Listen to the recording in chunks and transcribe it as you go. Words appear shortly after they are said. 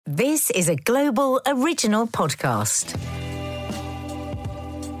This is a Global Original Podcast.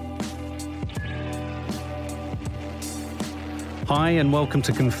 Hi and welcome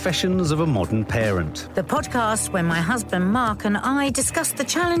to Confessions of a Modern Parent. The podcast where my husband Mark and I discuss the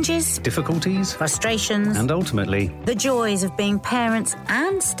challenges, Difficulties, frustrations, and ultimately, the joys of being parents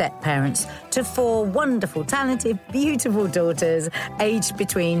and step-parents to four wonderful, talented, beautiful daughters aged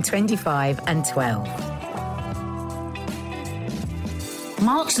between 25 and 12.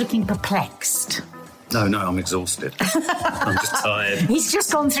 Mark's looking perplexed. No, I'm exhausted. I'm just tired. He's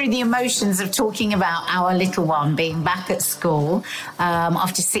just gone through the emotions of talking about our little one being back at school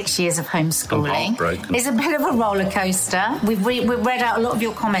after 6 years of homeschooling. I'm heartbroken. It's a bit of a roller coaster. We've read out a lot of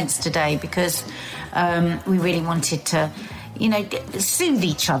your comments today because we really wanted to, soothe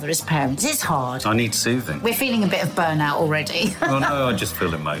each other as parents. It's hard. I need soothing. We're feeling a bit of burnout already. Well, no, I just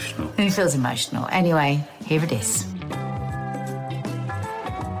feel emotional. He feels emotional. Anyway, here it is.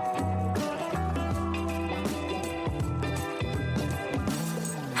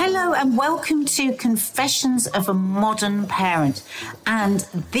 Hello and welcome to Confessions of a Modern Parent. And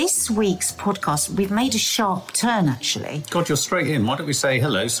this week's podcast, we've made a sharp turn, actually. God, you're straight in. Why don't we say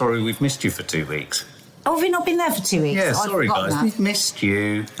hello? Sorry, we've missed you for 2 weeks. Oh, have you not been there for 2 weeks? Yeah, I'd sorry, forgotten guys. that. We've missed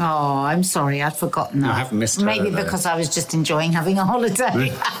you. Oh, I'm sorry. I'd forgotten that. I haven't missed her, Maybe though. because I was just enjoying having a holiday.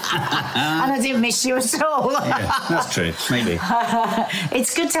 And I didn't miss you at all. Yeah, that's true. Maybe.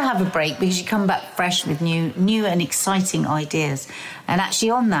 It's good to have a break because you come back fresh with new and exciting ideas. And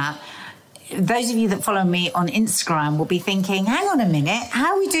actually on that, those of you that follow me on Instagram will be thinking, hang on a minute,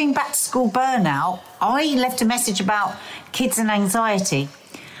 how are we doing back to school burnout? I left a message about kids and anxiety.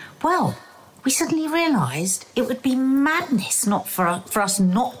 Well, we suddenly realised it would be madness not for us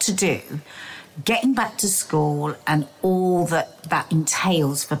not to do getting back to school and all that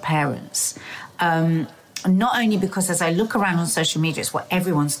entails for parents. Not only because as I look around on social media, it's what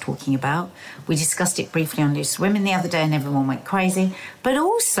everyone's talking about. We discussed it briefly on Loose Women the other day and everyone went crazy. But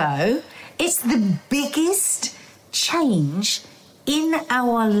also, it's the biggest change in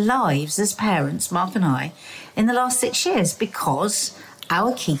our lives as parents, Mark and I, in the last 6 years because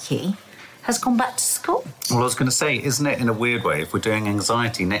our Kiki has gone back to school. Well, I was going to say, isn't it in a weird way, if we're doing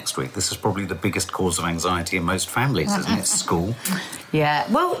anxiety next week, this is probably the biggest cause of anxiety in most families, isn't it? School.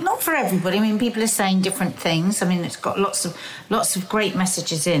 Yeah, well, not for everybody. I mean, people are saying different things. I mean, it's got lots of great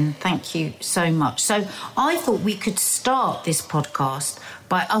messages in. Thank you so much. So I thought we could start this podcast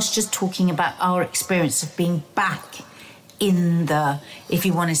by us just talking about our experience of being back in the, if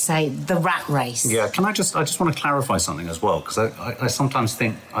you want to say, the rat race. Yeah, I just want to clarify something as well, because I sometimes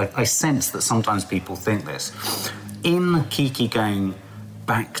think, I sense that sometimes people think this. In Kiki going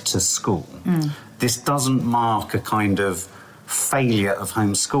back to school, this doesn't mark a kind of failure of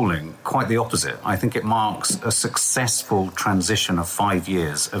homeschooling. Quite the opposite. I think it marks a successful transition of 5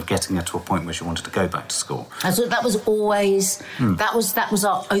 years of getting her to a point where she wanted to go back to school. And so that was always, that was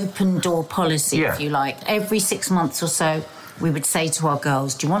our open door policy, if you like. Every 6 months or so, we would say to our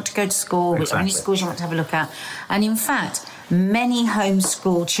girls, do you want to go to school? Exactly. How many schools you want to have a look at? And in fact, many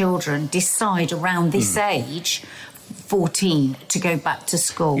homeschool children decide around this age, 14, to go back to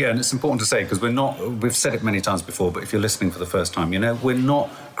school. Yeah, and it's important to say, because we've said it many times before, but if you're listening for the first time, we're not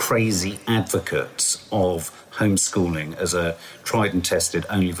crazy advocates of homeschooling as a tried and tested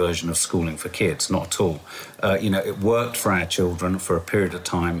only version of schooling for kids, not at all. It worked for our children for a period of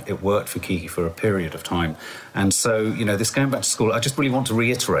time. It worked for Kiki for a period of time. And so, this going back to school, I just really want to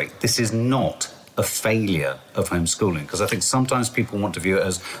reiterate, this is not a failure of homeschooling, because I think sometimes people want to view it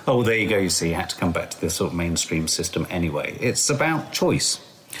as, oh, there you go, you see, you had to come back to this sort of mainstream system anyway. It's about choice.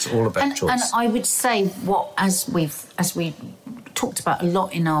 It's all about choice. And I would say as we talked about a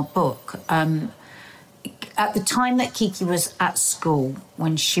lot in our book, at the time that Kiki was at school,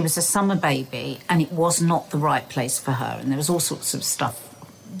 when she was a summer baby, and it was not the right place for her, and there was all sorts of stuff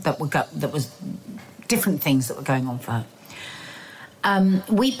that was different things that were going on for her.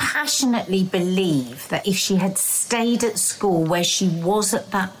 We passionately believe that if she had stayed at school where she was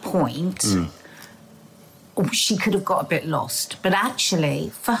at that point, she could have got a bit lost. But actually,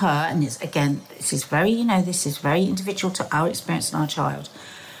 for her, and this is very individual to our experience and our child,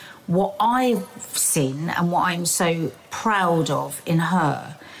 what I've seen and what I'm so proud of in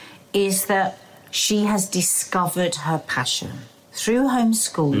her is that she has discovered her passion. Through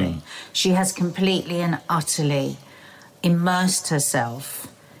homeschooling, she has completely and utterly immersed herself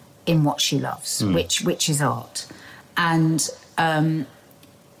in what she loves, which is art. And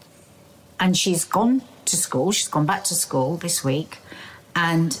she's gone to school, she's gone back to school this week,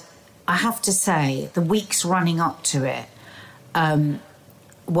 and I have to say, the weeks running up to it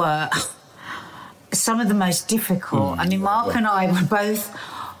were some of the most difficult. I mean, Mark and I were both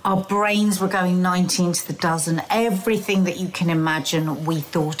Our brains were going 19 to the dozen. Everything that you can imagine we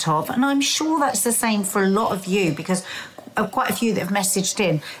thought of. And I'm sure that's the same for a lot of you, because quite a few that have messaged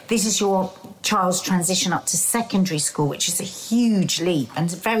in, this is your child's transition up to secondary school, which is a huge leap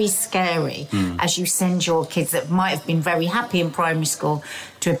and very scary as you send your kids that might have been very happy in primary school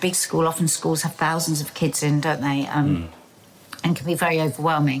to a big school. Often schools have thousands of kids in, don't they? And can be very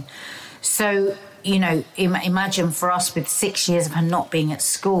overwhelming. So, you know, imagine for us with 6 years of her not being at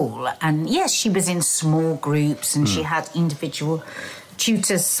school, and yes, she was in small groups and she had individual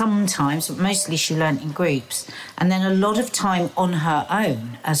tutors sometimes, but mostly she learnt in groups, and then a lot of time on her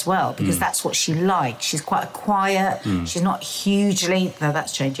own as well, because that's what she likes. She's quite quiet. She's not hugely, though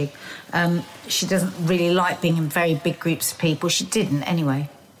that's changing. She doesn't really like being in very big groups of people. She didn't anyway.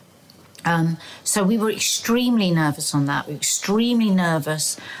 So we were extremely nervous on that. We were extremely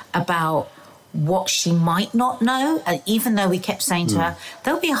nervous about what she might not know, and even though we kept saying to her,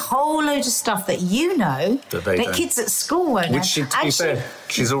 there'll be a whole load of stuff that you know that kids at school won't know. Which, to be fair,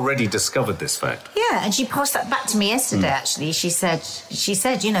 she's already discovered this fact. Yeah, and she passed that back to me yesterday, actually. She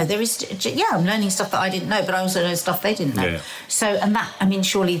said, you know, there is, I'm learning stuff that I didn't know, but I also know stuff they didn't know. Yeah. So, and that, I mean,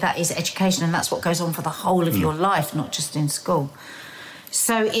 surely that is education, and that's what goes on for the whole of your life, not just in school.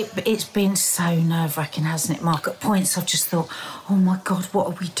 So it's been so nerve-wracking, hasn't it, Mark? At points I've just thought, oh, my God, what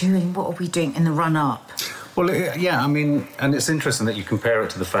are we doing? What are we doing in the run-up? Well, yeah, I mean, and it's interesting that you compare it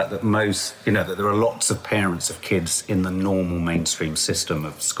to the fact that most, you know, that there are lots of parents of kids in the normal mainstream system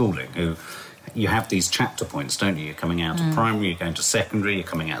of schooling who, you have these chapter points, don't you? You're coming out of primary, you're going to secondary, you're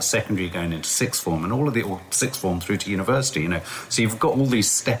coming out of secondary, you're going into sixth form, and or sixth form through to university, you know. So you've got all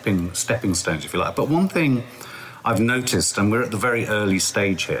these stepping stones, if you like. But one thing I've noticed, and we're at the very early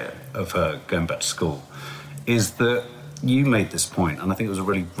stage here of her going back to school, is that you made this point, and I think it was a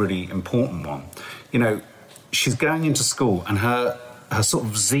really, really important one. You know, she's going into school, and her sort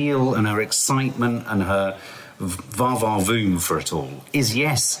of zeal and her excitement and her va-va-voom for it all is,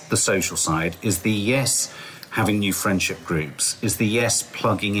 yes, the social side, is the, yes, having new friendship groups, is the, yes,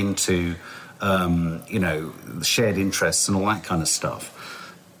 plugging into, you know, shared interests and all that kind of stuff.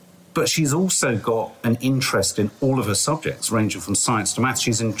 But she's also got an interest in all of her subjects, ranging from science to maths.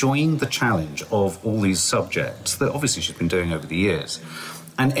 She's enjoying the challenge of all these subjects that obviously she's been doing over the years.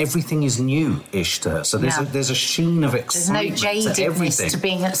 And everything is new-ish to her. So there's a sheen of excitement to everything. There's no jadedness to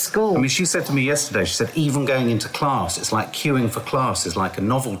being at school. I mean, she said to me yesterday, she said, even going into class, it's like queuing for class is like a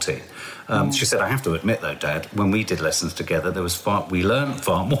novelty. She said, I have to admit, though, Dad, when we did lessons together, we learned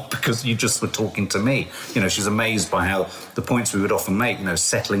far more because you just were talking to me. You know, she's amazed by how the points we would often make, you know,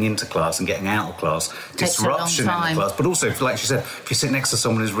 settling into class and getting out of class, disruption in the class. But also, like she said, if you sit next to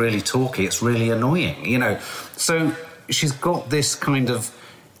someone who's really talky, it's really annoying, you know. So she's got this kind of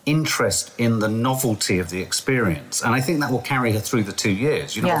interest in the novelty of the experience, and I think that will carry her through the 2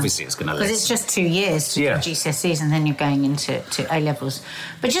 years. You know, obviously it's going to... Because it's just 2 years to do GCSEs, and then you're going into A-levels.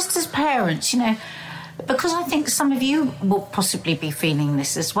 But just as parents, you know, because I think some of you will possibly be feeling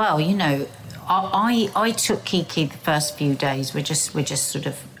this as well, you know, I took Kiki the first few days. We're just sort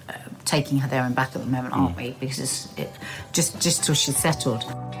of taking her there and back at the moment, aren't we? Because just till she's settled.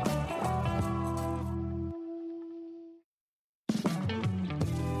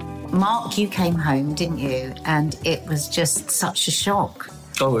 Mark, you came home, didn't you? And it was just such a shock.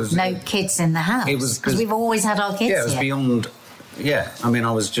 No kids in the house. It was because we've always had our kids here. Yeah, it was beyond. Yeah, I mean,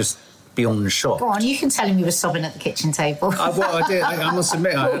 I was just beyond shocked. Go on, you can tell him you were sobbing at the kitchen table. I did. I must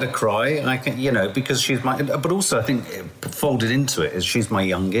admit, I had a cry. I can, you know, because she's my. But also, I think folded into it is she's my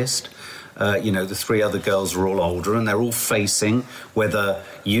youngest. You know, the three other girls are all older, and they're all facing, whether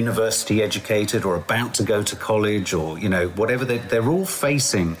university educated or about to go to college or, you know, whatever, they're all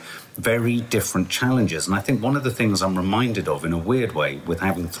facing very different challenges. And I think one of the things I'm reminded of in a weird way with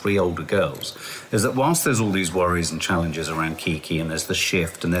having three older girls is that whilst there's all these worries and challenges around Kiki, and there's the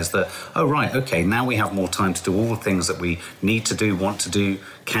shift, and there's the, oh, right, OK, now we have more time to do all the things that we need to do, want to do,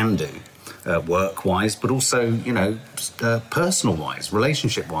 can do. Work-wise, but also, you know, personal-wise,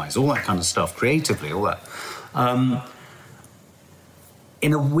 relationship-wise, all that kind of stuff, creatively, all that.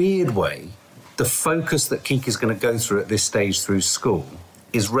 In a weird way, the focus that Kiki's going to go through at this stage through school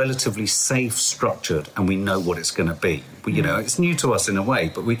is relatively safe, structured, and we know what it's going to be. You know, it's new to us in a way,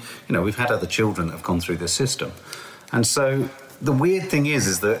 but we've had other children that have gone through this system. And so the weird thing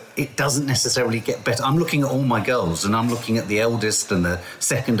is that it doesn't necessarily get better. I'm looking at all my girls, and I'm looking at the eldest and the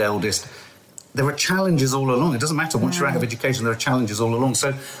second eldest. There are challenges all along. It doesn't matter. Once you're out of education, there are challenges all along.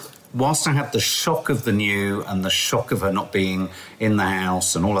 So whilst I had the shock of the new and the shock of her not being in the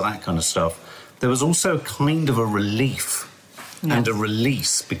house and all of that kind of stuff, there was also kind of a relief and a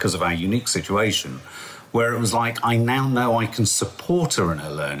release because of our unique situation where it was like, I now know I can support her in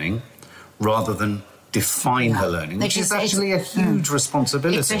her learning rather than define her learning, which is actually a huge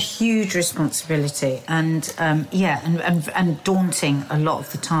responsibility. It's a huge responsibility, and and daunting a lot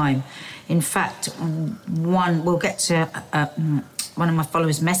of the time. In fact, we'll get to one of my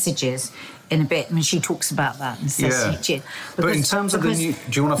followers' messages in a bit, and she talks about that and says, but in terms of the new,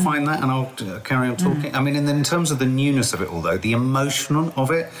 do you want to find that, and I'll carry on talking? I mean, in terms of the newness of it all, though, the emotion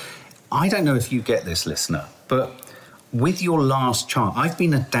of it, I don't know if you get this, listener, but with your last child, I've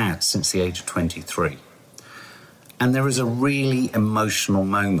been a dad since the age of 23. And there is a really emotional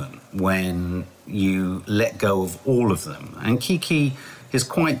moment when you let go of all of them. And Kiki is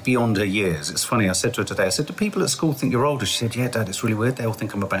quite beyond her years. It's funny, I said to her today, I said, do people at school think you're older? She said, yeah, Dad, it's really weird. They all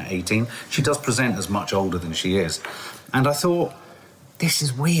think I'm about 18. She does present as much older than she is. And I thought, this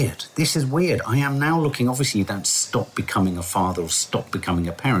is weird. This is weird. I am now looking, obviously you don't stop becoming a father or stop becoming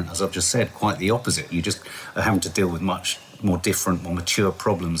a parent. As I've just said, quite the opposite. You just are having to deal with much more different, more mature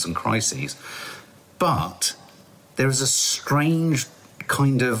problems and crises. But there is a strange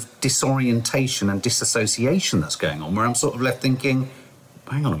kind of disorientation and disassociation that's going on where I'm sort of left thinking,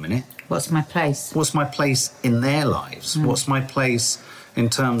 hang on a minute. What's my place? What's my place in their lives? What's my place in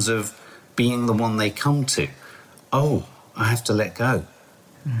terms of being the one they come to? Oh, I have to let go.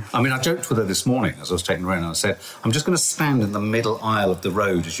 I mean, I joked with her this morning as I was taking her around, and I said, I'm just going to stand in the middle aisle of the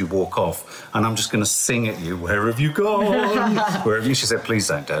road as you walk off, and I'm just going to sing at you, where have you gone? Where have you? She said, please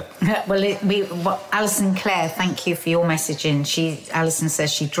don't, Dad. Well, Alison Clare, thank you for your messaging. Alison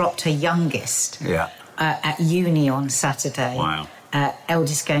says she dropped her youngest at uni on Saturday. Wow.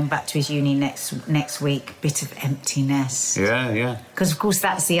 Eldest going back to his uni next week. Bit of emptiness. Yeah. Because, of course,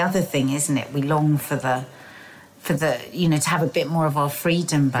 that's the other thing, isn't it? We long for the to have a bit more of our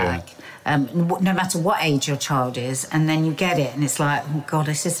freedom back, no matter what age your child is, and then you get it and it's like, oh God,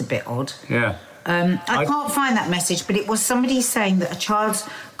 this is a bit odd. I can't find that message, but it was somebody saying that a child's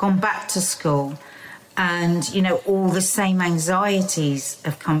gone back to school and all the same anxieties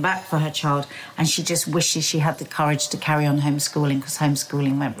have come back for her child, and she just wishes she had the courage to carry on homeschooling, because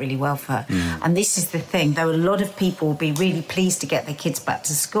homeschooling went really well for her. And this is the thing, though a lot of people will be really pleased to get their kids back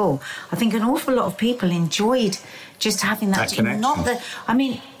to school, I think an awful lot of people enjoyed just having that connection.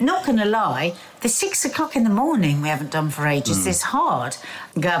 Not going to lie, the 6 o'clock in the morning we haven't done for ages is hard,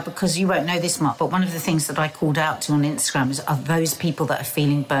 because you won't know this much, but one of the things that I called out to on Instagram are those people that are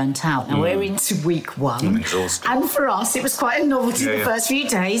feeling burnt out. Now we're into week 1, and for us it was quite a novelty the first few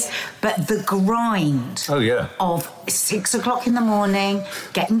days, but the grind of 6 o'clock in the morning,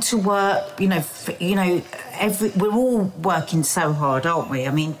 getting to work, we're all working so hard, aren't we?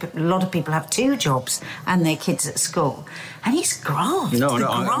 I mean, a lot of people have 2 jobs and their kids at school, and it's graft.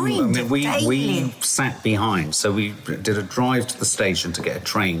 We sat behind, so we did a drive to the station to get a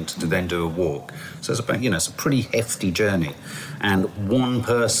train to then do a walk. So it's about, it's a pretty hefty journey. And one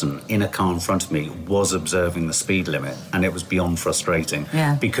person in a car in front of me was observing the speed limit, and it was beyond frustrating.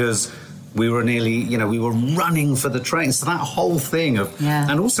 Because we were nearly, we were running for the train. So that whole thing of,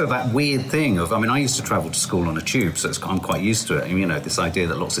 and also that weird thing of, I used to travel to school on a tube, so I'm quite used to it. This idea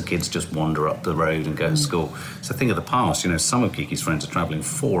that lots of kids just wander up the road and go to school. It's a thing of the past. Some of Kiki's friends are travelling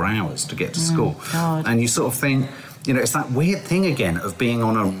 4 hours to get to school. God. And you sort of think, it's that weird thing again of being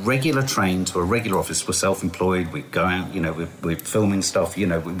on a regular train to a regular office. We're self-employed, we go out, we're filming stuff,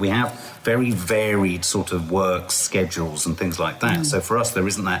 we have very varied sort of work schedules and things like that. So for us, there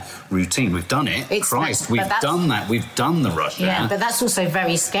isn't that routine. We've done it. We've done that. We've done the rush hour. Yeah, but that's also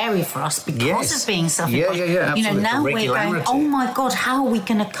very scary for us because of being self-employed. Absolutely. Now we're going, oh my God, how are we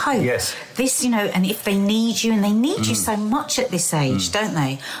going to cope? Yes. This, and if they need you, and they need you so much at this age, don't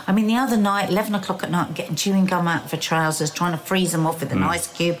they? The other night, 11 o'clock at night, I'm getting chewing gum out for trousers, trying to freeze them off with an ice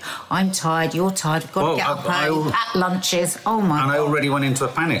cube. I'm tired, you're tired, we've got to get up early, at lunches. Oh my God. And I already went into a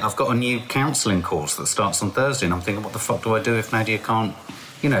panic. I've got a new counselling course that starts on Thursday, and I'm thinking, what the fuck do I do if Nadia can't?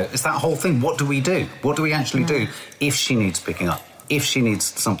 It's that whole thing. What do we do? What do we actually do if she needs picking up? If she needs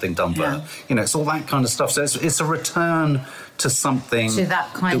something done for her? It's all that kind of stuff. So it's a return to something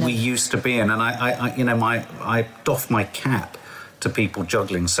that we used to be in. And I doff my cap to people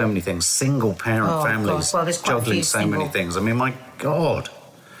juggling so many things, single parent families juggling so many things. My God.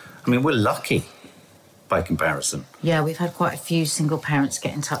 We're lucky by comparison. Yeah, we've had quite a few single parents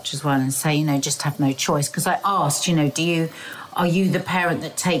get in touch as well and say, just have no choice. Because I asked, are you the parent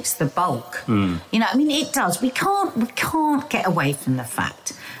that takes the bulk? It does. We can't get away from the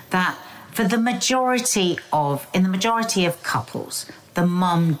fact that in the majority of couples, the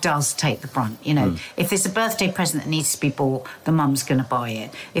mum does take the brunt. You know, if there's a birthday present that needs to be bought, the mum's going to buy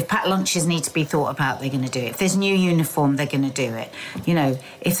it. If packed lunches need to be thought about, they're going to do it. If there's new uniform, they're going to do it. You know,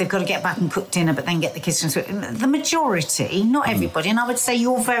 if they've got to get back and cook dinner, but then get the kids from school. The majority, not everybody, and I would say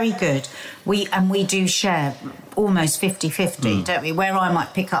you're very good. We do share almost 50-50, don't we? Where I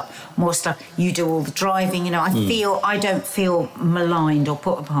might pick up more stuff, you do all the driving. You know, I don't feel maligned or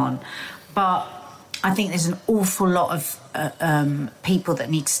put upon, but I think there's an awful lot of people that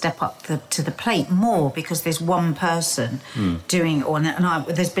need to step up to the plate more, because there's one person doing it all. And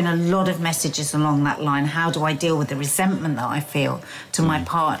there's been a lot of messages along that line. How do I deal with the resentment that I feel to my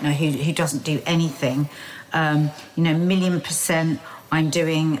partner who doesn't do anything? 1,000,000%. I'm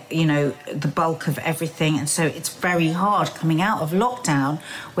doing, the bulk of everything. And so it's very hard coming out of lockdown,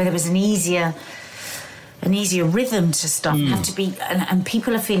 where there was an easier rhythm to stuff. Have to be, and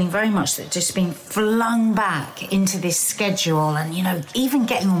people are feeling very much that just being flung back into this schedule, and even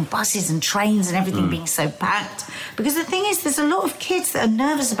getting on buses and trains and everything being so packed. Because the thing is, there's a lot of kids that are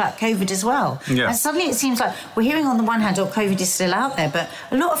nervous about COVID as well. Yeah. And suddenly it seems like we're hearing on the one hand, COVID is still out there, but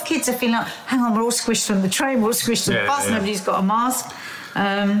a lot of kids are feeling like, hang on, we're all squished on the train, we're all squished on the bus, nobody's got a mask.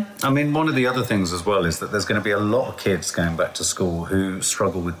 One of the other things as well is that there's going to be a lot of kids going back to school who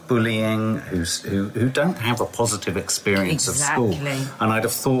struggle with bullying, who don't have a positive experience of school. And I'd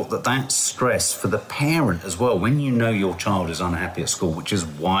have thought that stress for the parent as well, when you know your child is unhappy at school, which is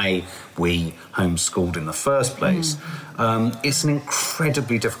why we homeschooled in the first place, it's an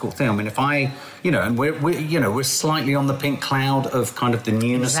incredibly difficult thing. I mean, if and we're slightly on the pink cloud of kind of the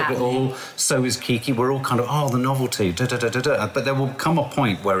newness of it all. So is Kiki. We're all kind of, the novelty, But there will come a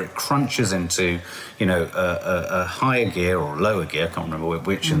point where it crunches into, a higher gear or lower gear, I can't remember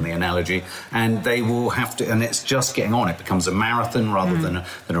which in the analogy, and they will have to, and it's just getting on. It becomes a marathon rather than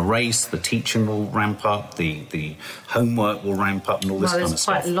a race. The teaching will ramp up, the homework will ramp up, and all this kind of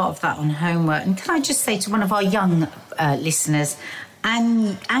stuff. There's quite a lot of that on homework. And can I just say to one of our young listeners,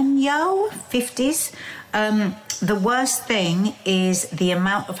 Anyo, 50s, the worst thing is the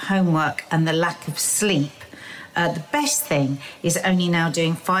amount of homework and the lack of sleep. The best thing is only now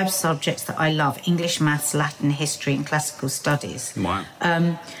doing 5 subjects that I love: English, maths, Latin, history and classical studies. Wow.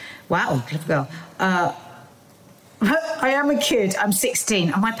 Wow, clever girl. I am a kid, I'm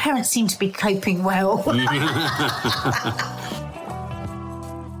 16, and my parents seem to be coping well.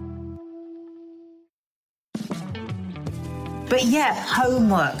 But yeah,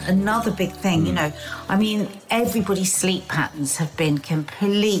 homework, another big thing, everybody's sleep patterns have been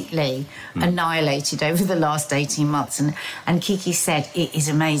completely annihilated over the last 18 months. And Kiki said it is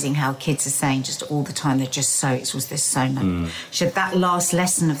amazing how kids are saying just all the time, they're so numb. She said that last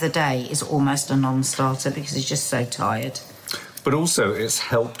lesson of the day is almost a non-starter because he's just so tired. But also, it's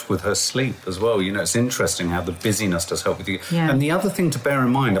helped with her sleep as well. It's interesting how the busyness does help with you. Yeah. And the other thing to bear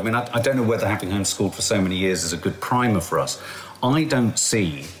in mind, I don't know whether having homeschooled for so many years is a good primer for us. I don't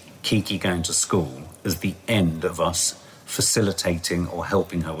see Kiki going to school as the end of us facilitating or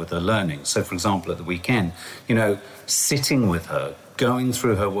helping her with her learning. So, for example, at the weekend, sitting with her, going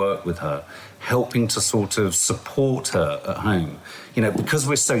through her work with her, helping to sort of support her at home, because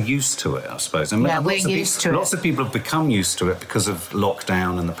we're so used to it, I suppose. We're used to it. Lots of people have become used to it because of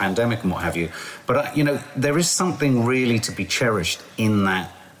lockdown and the pandemic and what have you. But, there is something really to be cherished in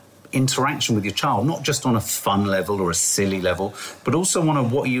that interaction with your child, not just on a fun level or a silly level, but also on a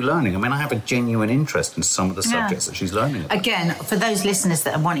what are you learning? I have a genuine interest in some of the subjects that she's learning about. Again, for those listeners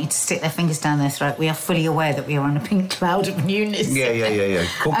that are wanting to stick their fingers down their throat, we are fully aware that we are on a pink cloud of newness. Yeah.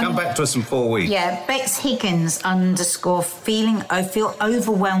 Come back to us in 4 weeks. Yeah, Bex Higgins _ I feel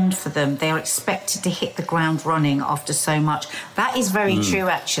overwhelmed for them. They are expected to hit the ground running after so much. That is very true,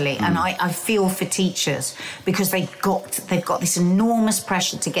 actually. And I feel for teachers because they've got this enormous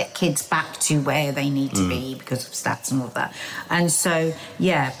pressure to get kids back to where they need to be because of stats and all of that. And so,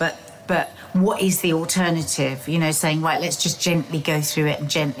 but what is the alternative? Saying, right, let's just gently go through it and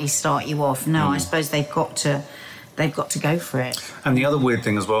gently start you off. No, I suppose they've got to go for it. And the other weird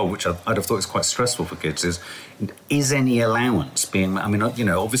thing as well, which I'd have thought is quite stressful for kids, is any allowance being...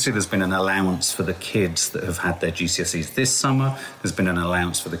 obviously there's been an allowance for the kids that have had their GCSEs this summer. There's been an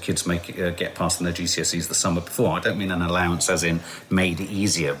allowance for the kids get past their GCSEs the summer before. I don't mean an allowance as in made it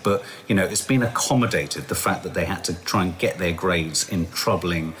easier, but, it's been accommodated, the fact that they had to try and get their grades in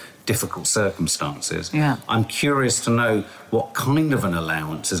troubling, difficult circumstances. Yeah. I'm curious to know what kind of an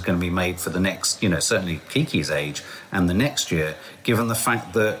allowance is going to be made for the next, certainly Kiki's age and the next year, given the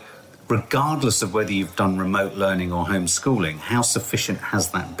fact that regardless of whether you've done remote learning or homeschooling, how sufficient has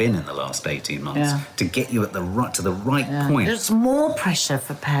that been in the last 18 months to get you at the right point? There's more pressure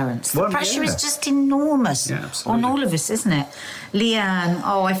for parents. The pressure is just enormous on all of us, isn't it? Leanne,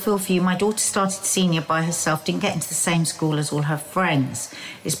 I feel for you. My daughter started senior by herself, didn't get into the same school as all her friends.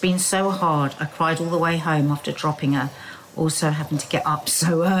 It's been so hard. I cried all the way home after dropping her. Also having to get up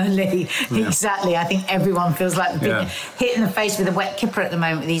so early. Yeah. Exactly. I think everyone feels like being hit in the face with a wet kipper at the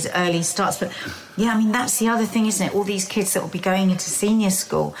moment with these early starts. But yeah, I mean, that's the other thing, isn't it? All these kids that will be going into senior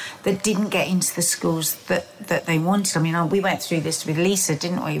school that didn't get into the schools that they wanted. I mean, we went through this with Lisa,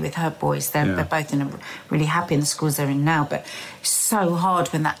 didn't we, with her boys. They're both really happy in the schools they're in now. But it's so hard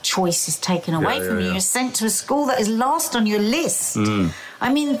when that choice is taken away from you. You're sent to a school that is last on your list.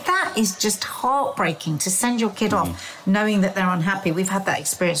 I mean, that is just heartbreaking to send your kid off knowing that they're unhappy. We've had that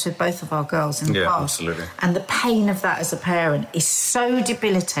experience with both of our girls in the past. Absolutely. And the pain of that as a parent is so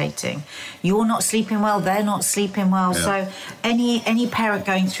debilitating. You're not sleeping well, they're not sleeping well. So any parent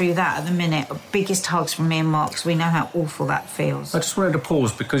going through that at the minute, biggest hugs from me and Mark, because we know how awful that feels. I just wanted to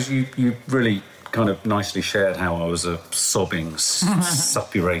pause because you really kind of nicely shared how I was a sobbing,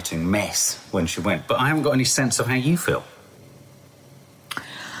 suppurating mess when she went. But I haven't got any sense of how you feel.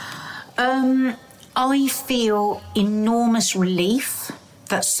 I feel enormous relief.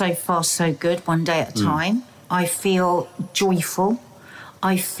 That's so far so good, one day at a time. I feel joyful.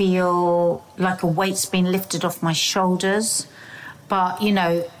 I feel like a weight's been lifted off my shoulders. But, you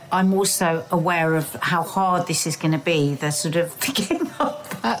know, I'm also aware of how hard this is going to be, the sort of getting up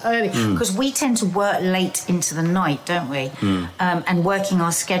that early. Because we tend to work late into the night, don't we? And working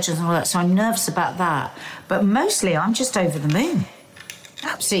our schedules and all that. So I'm nervous about that. But mostly I'm just over the moon.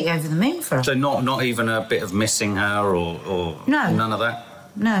 Absolutely over the moon for her. So not even a bit of missing her or none of that?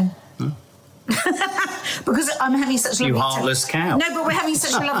 No. Because I'm having such a lovely time. You heartless cow. No, but we're having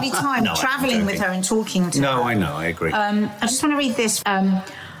such a lovely time travelling with her and talking to her. No, I know, I agree. I just want to read this.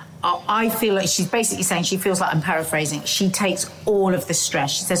 I feel like she's basically saying, she feels like I'm paraphrasing, she takes all of the stress.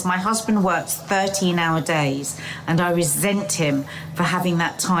 She says, my husband works 13-hour days and I resent him for having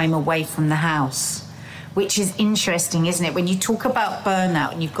that time away from the house. Which is interesting, isn't it? When you talk about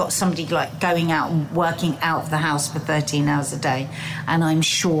burnout and you've got somebody like going out and working out of the house for 13 hours a day, and I'm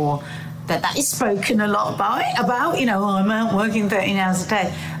sure that is spoken a lot about, you know, I'm out working 13 hours a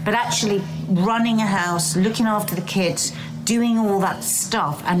day. But actually running a house, looking after the kids, doing all that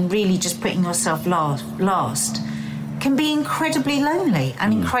stuff and really just putting yourself last can be incredibly lonely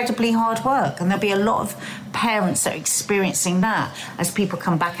and incredibly hard work. And there'll be a lot of parents that are experiencing that as people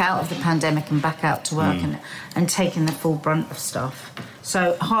come back out of the pandemic and back out to work and taking the full brunt of stuff.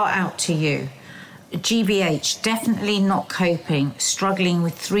 So heart out to you. GBH, definitely not coping, struggling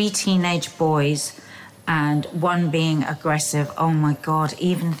with 3 teenage boys and one being aggressive. Oh my God,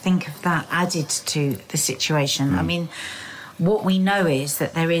 even think of that added to the situation. I mean, what we know is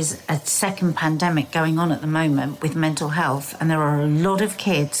that there is a second pandemic going on at the moment with mental health, and there are a lot of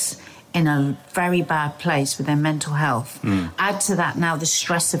kids in a very bad place with their mental health. Add to that now the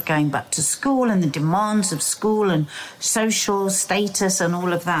stress of going back to school and the demands of school and social status and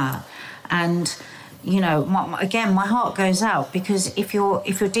all of that. And, you know, again, my heart goes out, because if you're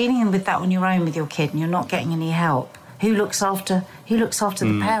dealing with that on your own with your kid and you're not getting any help, who looks after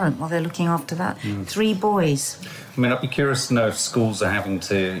the parent while they're looking after that? 3 boys. I mean, I'd be curious to know if schools are having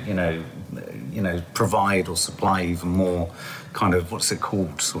to, you know, provide or supply even more kind of, what's it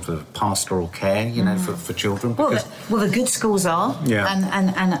called, sort of pastoral care, you know, for children. Well, the good schools are, and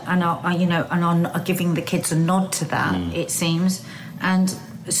are, you know, and are giving the kids a nod to that. It seems, and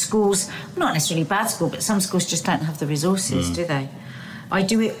schools, not necessarily bad school, but some schools just don't have the resources, do they? I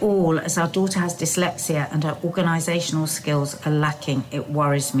do it all as our daughter has dyslexia and her organisational skills are lacking. It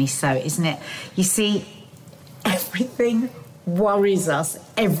worries me so, isn't it? You see, everything worries us,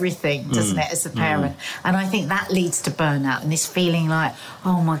 everything, doesn't it, as a parent? And I think that leads to burnout and this feeling like,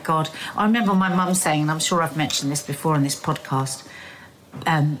 oh my God. I remember my mum saying, and I'm sure I've mentioned this before on this podcast,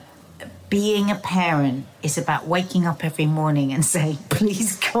 being a parent is about waking up every morning and saying,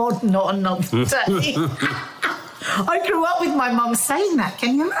 please God, not another day. I grew up with my mum saying that.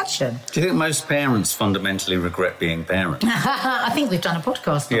 Can you imagine? Do you think most parents fundamentally regret being parents? I think we've done a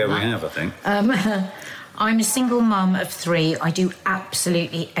podcast on that. Yeah, we have, I think. I'm a single mum of 3. I do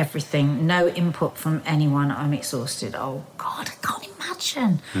absolutely everything. No input from anyone. I'm exhausted. Oh, God, I can't imagine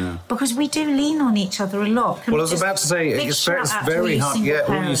imagine? Because we do lean on each other a lot. Well, I was about to say, it's very hard. Yeah,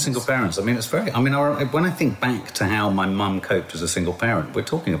 all you single parents. I mean, it's very... I mean, when I think back to how my mum coped as a single parent, we're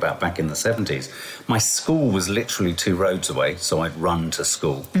talking about back in the 70s, my school was literally 2 roads away, so I'd run to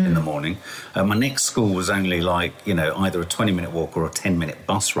school in the morning. My next school was only like, you know, either a 20-minute walk or a 10-minute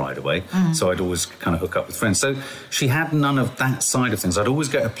bus ride away, so I'd always kind of hook up with friends. So she had none of that side of things. I'd always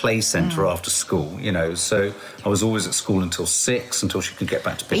go to play centre after school, you know, so I was always at school until 6, until she could get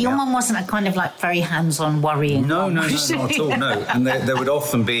back to pick me up. But your mum wasn't a kind of like very hands-on worrying No, mum, not at all, no. And there would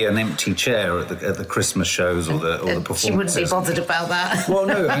often be an empty chair at the Christmas shows or the performances. She wouldn't be bothered about that. Well,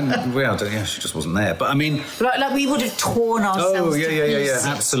 no, and she just wasn't there. But I mean... Like we would have torn ourselves to pieces.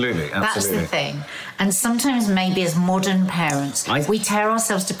 Absolutely. That's the thing. And sometimes maybe as modern parents, we tear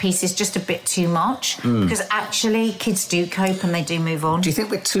ourselves to pieces just a bit too much because actually kids do cope and they do move on. Do you think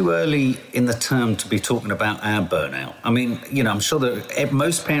we're too early in the term to be talking about our burnout? I mean, you know, I'm sure that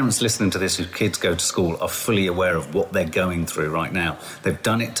most parents listening to this whose kids go to school are fully aware of what they're going through right now. They've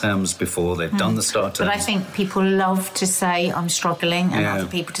done it terms before, they've done the start terms. But I think people love to say, I'm struggling, and other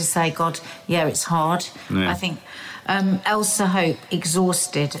people to say, God, yeah, it's hard. I think... Elsa Hope,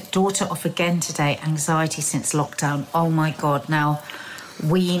 exhausted. Daughter off again today. Anxiety since lockdown. Oh, my God. Now,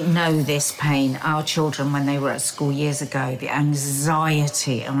 we know this pain. Our children, when they were at school years ago, the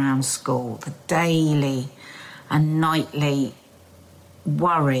anxiety around school, the daily and nightly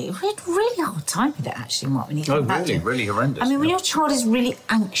worry. We had a really hard time with it, actually, Mark, when you think back to it. Really horrendous. I mean, when your child is really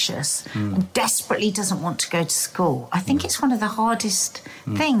anxious and desperately doesn't want to go to school, I think it's one of the hardest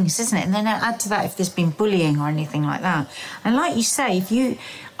things, isn't it? And then add to that if there's been bullying or anything like that. And like you say,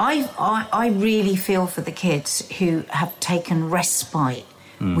 I really feel for the kids who have taken respite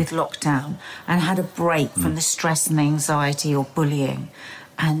with lockdown and had a break from the stress and the anxiety or bullying,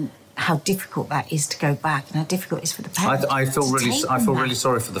 and how difficult that is to go back and how difficult it is for the parents. I feel really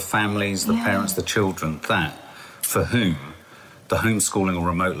sorry for the families, the parents, the children, for whom the homeschooling or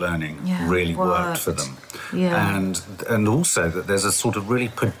remote learning really worked for them. Yeah. And also that there's a sort of really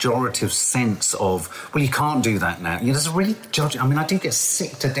pejorative sense of, well, you can't do that now. You know, there's a really I mean, I do get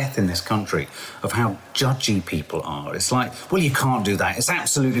sick to death in this country of how judgy people are. It's like, well, you can't do that. It's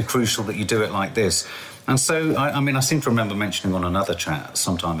absolutely crucial that you do it like this. And so, I mean, I seem to remember mentioning on another chat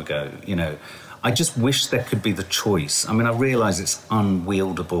some time ago, you know, I just wish there could be the choice. I mean, I realise it's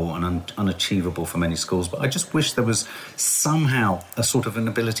unwieldable and unachievable for many schools, but I just wish there was somehow a sort of an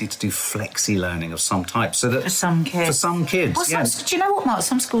ability to do flexi learning of some type. So that for some kids. Well, do you know what, Mark?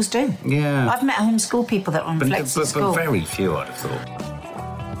 Some schools do. Yeah. I've met homeschool people that are on flexi school. But very few, I'd have thought.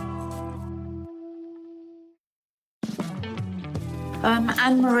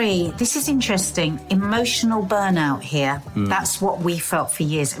 Anne-Marie, this is interesting. Emotional burnout here. That's what we felt for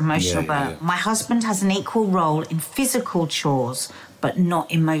years, emotional burnout. Yeah. My husband has an equal role in physical chores, but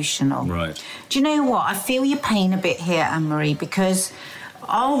not emotional. Right. Do you know what? I feel your pain a bit here, Anne-Marie, because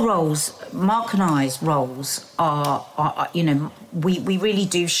our roles, Mark and I's roles, are you know, we really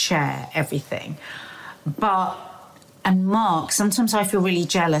do share everything. And Mark, sometimes I feel really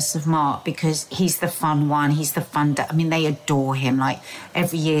jealous of Mark because he's the fun one, he's the fun... I mean, they adore him. Like,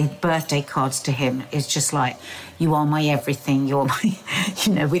 every year, birthday cards to him is just like, you are my everything, you're my...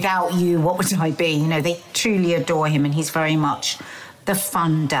 You know, without you, what would I be? You know, they truly adore him, and he's very much the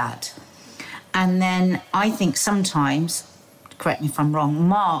fun dad. And then I think sometimes, correct me if I'm wrong,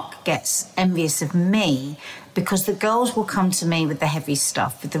 Mark gets envious of me because the girls will come to me with the heavy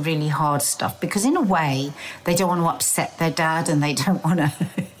stuff, with the really hard stuff, because in a way, they don't want to upset their dad and they don't want to,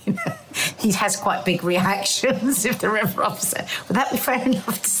 you know, he has quite big reactions if they're ever upset. Would that be fair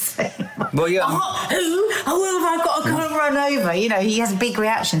enough to say? Well, yeah. Who have I got to kind of run over? You know, he has big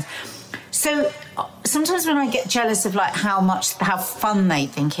reactions. So sometimes when I get jealous of like how fun they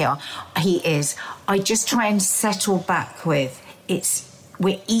think he is, I just try and settle back with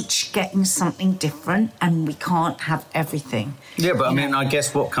we're each getting something different and we can't have everything. Yeah, but I mean, I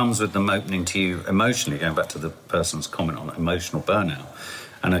guess what comes with them opening to you emotionally, going back to the person's comment on emotional burnout,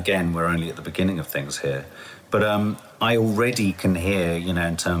 and again, we're only at the beginning of things here, but I already can hear, you know,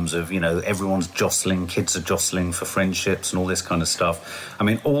 in terms of, you know, everyone's jostling, kids are jostling for friendships and all this kind of stuff. I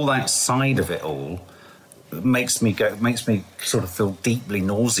mean, all that side of it all makes me sort of feel deeply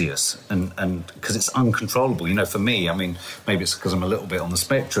nauseous and because it's uncontrollable. You know, for me, I mean, maybe it's because I'm a little bit on the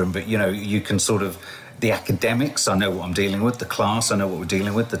spectrum, but, you know, you can sort of, the academics, I know what I'm dealing with, the class, I know what we're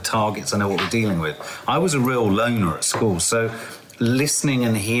dealing with, the targets, I know what we're dealing with. I was a real loner at school, so listening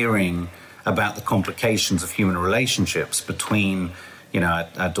and hearing about the complications of human relationships between, you know,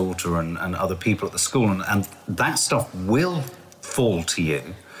 our daughter and other people at the school, and that stuff will fall to you.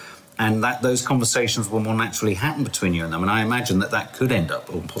 And that those conversations will more naturally happen between you and them. And I imagine that could end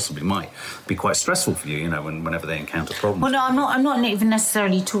up, or possibly might, be quite stressful for you, you know, whenever they encounter problems. Well, no, I'm not even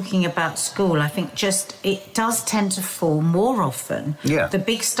necessarily talking about school. I think just it does tend to fall more often. Yeah. The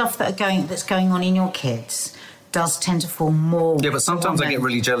big stuff that's going on in your kids does tend to fall more. Yeah, but sometimes I get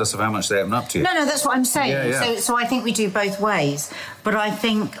really jealous of how much they open up to you. No, that's what I'm saying. Yeah. So I think we do both ways. But I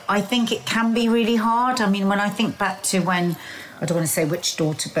think it can be really hard. I mean, when I think back to when, I don't want to say which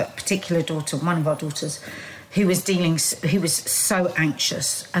daughter, but a particular daughter, one of our daughters, who was so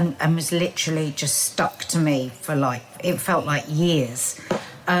anxious and was literally just stuck to me for it felt like years.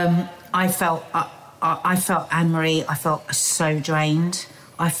 I felt Anne-Marie, I felt so drained.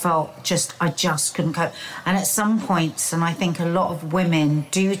 I just couldn't cope. And at some points, and I think a lot of women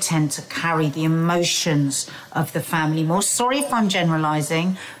do tend to carry the emotions of the family more. Sorry if I'm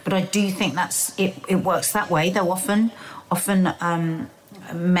generalising, but I do think it works that way, though often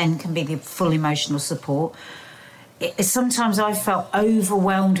men can be the full emotional support. Sometimes I felt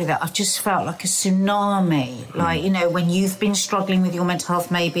overwhelmed with it. I've just felt like a tsunami. Like, you know, when you've been struggling with your mental health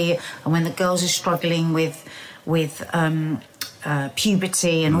maybe, and when the girls are struggling with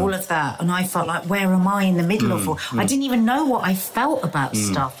puberty and all of that, and I felt like, where am I in the middle of all? I didn't even know what I felt about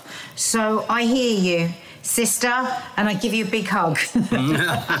stuff. So I hear you, sister, and I give you a big hug.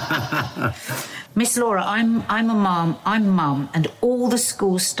 Miss Laura, I'm mum, and all the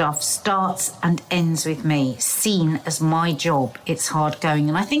school stuff starts and ends with me, seen as my job. It's hard going,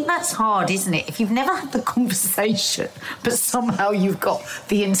 and I think that's hard, isn't it? If you've never had the conversation, but somehow you've got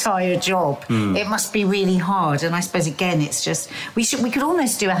the entire job, it must be really hard. And I suppose again, it's just we could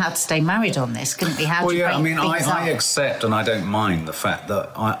almost do a How to Stay Married on this, couldn't we? I accept and I don't mind the fact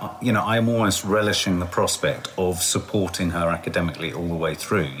that I'm almost relishing the prospect of supporting her academically all the way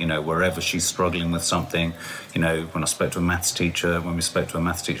through. You know, wherever she's struggling with something, you know, when we spoke to a maths teacher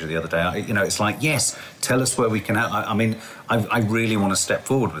the other day, it's like, yes, tell us where we can help. I really want to step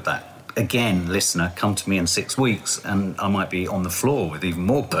forward with that. Again, listener, come to me in 6 weeks and I might be on the floor with even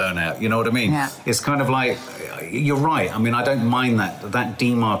more burnout, you know what I mean? Yeah. It's kind of like, you're right, I mean, I don't mind that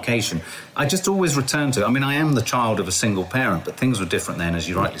demarcation. I just always return to, I am the child of a single parent, but things were different then, as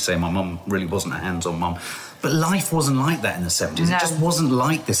you rightly say. My mum really wasn't a hands-on mum. But life wasn't like that in the 70s. No. It just wasn't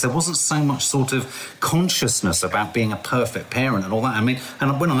like this. There wasn't so much sort of consciousness about being a perfect parent and all that.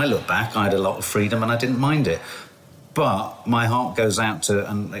 And when I look back, I had a lot of freedom and I didn't mind it. But my heart goes out to,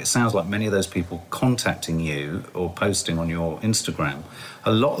 and it sounds like many of those people contacting you or posting on your Instagram,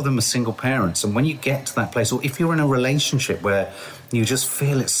 a lot of them are single parents. And when you get to that place, or if you're in a relationship where you just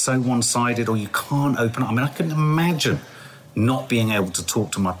feel it's so one-sided or you can't open up. I couldn't imagine not being able to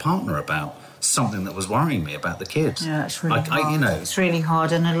talk to my partner about something that was worrying me about the kids. Yeah, it's really hard. It's really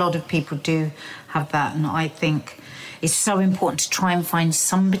hard, and a lot of people do have that, and I think it's so important to try and find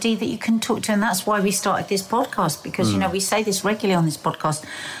somebody that you can talk to, and that's why we started this podcast, because, we say this regularly on this podcast.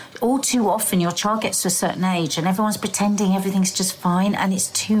 All too often, your child gets to a certain age and everyone's pretending everything's just fine, and it's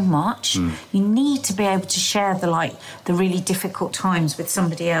too much. You need to be able to share the really difficult times with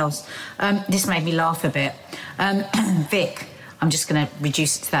somebody else. This made me laugh a bit. Vic, I'm just going to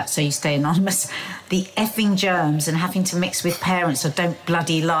reduce it to that so you stay anonymous. The effing germs and having to mix with parents I don't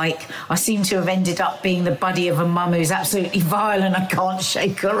bloody like. I seem to have ended up being the buddy of a mum who's absolutely vile and I can't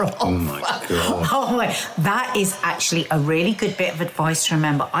shake her off. Oh, my God. Oh, my. That is actually a really good bit of advice to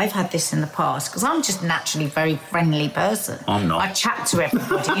remember. I've had this in the past because I'm just naturally a very friendly person. I'm not. I chat to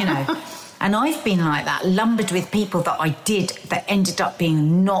everybody, And I've been like that, lumbered with people that ended up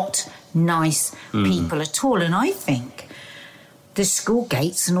being not nice people at all. And I think the school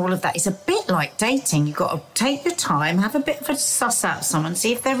gates and all of that is a bit like dating. You've got to take your time, have a bit of a suss out someone,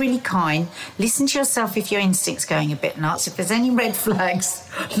 see if they're really kind, listen to yourself if your instinct's going a bit nuts. If there's any red flags,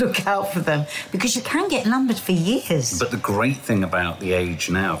 look out for them, because you can get lumbered for years. But the great thing about the age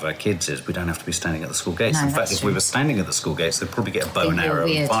now of our kids is we don't have to be standing at the school gates. No, in fact, if we were standing at the school gates, they'd probably get a bow and arrow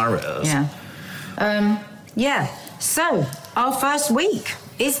and fire at us. Yeah. So, our first week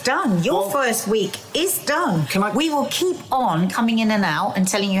is done. Your first week is done. We will keep on coming in and out and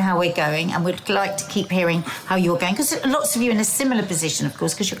telling you how we're going, and we'd like to keep hearing how you're going, because lots of you are in a similar position, of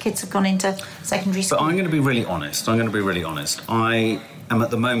course, because your kids have gone into secondary school. But I'm going to be really honest. I am at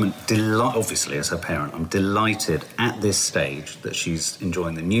the moment, obviously as her parent, I'm delighted at this stage that she's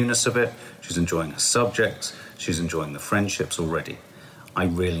enjoying the newness of it, she's enjoying her subjects, she's enjoying the friendships already. I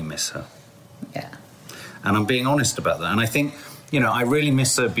really miss her. Yeah. And I'm being honest about that. And I think, I really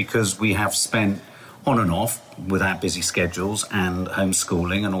miss her because we have spent on and off with our busy schedules and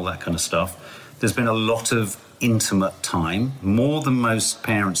homeschooling and all that kind of stuff. There's been a lot of intimate time, more than most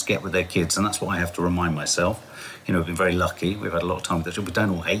parents get with their kids, and that's what I have to remind myself. You know, we've been very lucky. We've had a lot of time with each other. We don't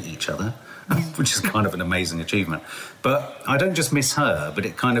all hate each other, which is kind of an amazing achievement. But I don't just miss her, but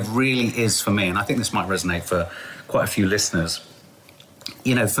it kind of really is for me, and I think this might resonate for quite a few listeners.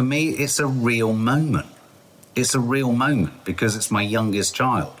 You know, for me, it's a real moment. It's a real moment because it's my youngest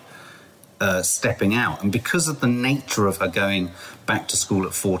child stepping out. And because of the nature of her going back to school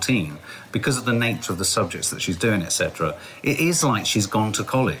at 14, because of the nature of the subjects that she's doing, etc., it is like she's gone to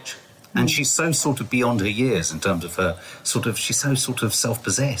college. And she's so sort of beyond her years in terms of her she's so sort of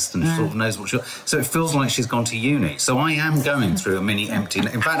self-possessed and sort of knows what so it feels like she's gone to uni. So I am going through a mini empty.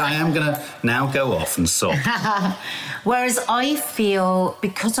 In fact, I am going to now go off and sob. Whereas I feel,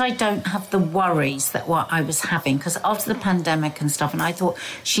 because I don't have the worries that what I was having, because after the pandemic and stuff, and I thought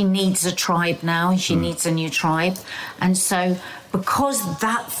she needs a tribe now, she needs a new tribe. And so because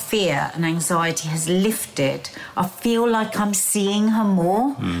that fear and anxiety has lifted, I feel like I'm seeing her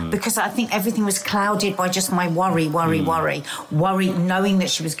more because I think everything was clouded by just my worry, knowing that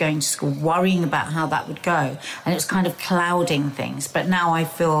she was going to school, worrying about how that would go. And it was kind of clouding things. But now I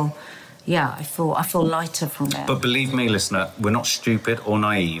feel... I feel lighter from it. But believe me, listener, we're not stupid or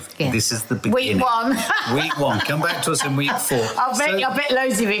naive. Yeah. This is the beginning. Week 1. Week 1. Come back to us in week 4. I bet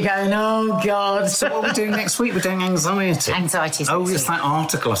loads of you going, oh, God. So what are we doing next week? We're doing anxiety. Anxiety. Oh, it's that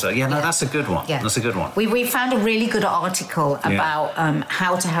article. Yeah, no, that's a good one. Yeah. That's a good one. We found a really good article about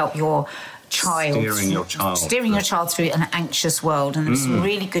how to help your child. Steering your child through an anxious world. And there's some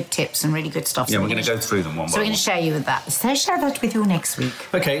really good tips and really good stuff. Yeah, we're going to go through them one by one. So we're going to share you with that. So share that with you next week.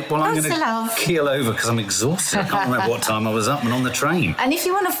 Okay, well, I'm going to keel over because I'm exhausted. I can't remember what time I was up and on the train. And if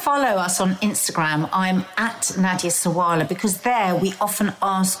you want to follow us on Instagram, I'm at Nadia Sawalha, because there we often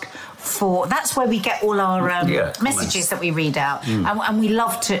ask for... That's where we get all our messages that we read out. And we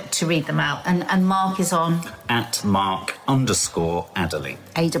love to read them out. And Mark is on... At Mark_Adderley.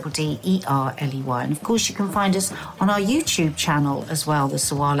 ADDERLEY. And of course you can find us on our YouTube channel as well, the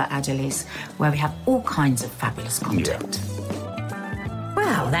Sawalha Adderleys, where we have all kinds of fabulous content.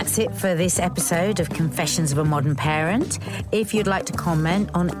 Well, that's it for this episode of Confessions of a Modern Parent. If you'd like to comment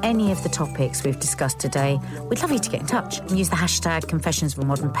on any of the topics we've discussed today, we'd love you to get in touch. Use the hashtag Confessions of a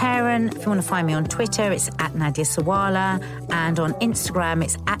Modern Parent. If you want to find me on Twitter, it's at Nadia Sawalha, and on Instagram,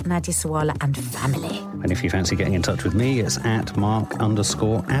 it's at Nadia Sawalha and Family. And if you fancy getting in touch with me, it's at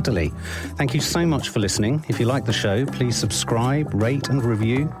Mark_Adderley. Thank you so much for listening. If you like the show, please subscribe, rate and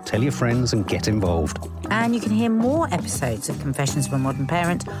review, tell your friends and get involved. And you can hear more episodes of Confessions of a Modern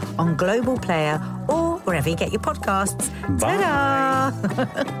Parent on Global Player or wherever you get your podcasts. Bye.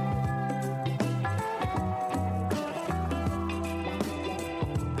 Ta-da!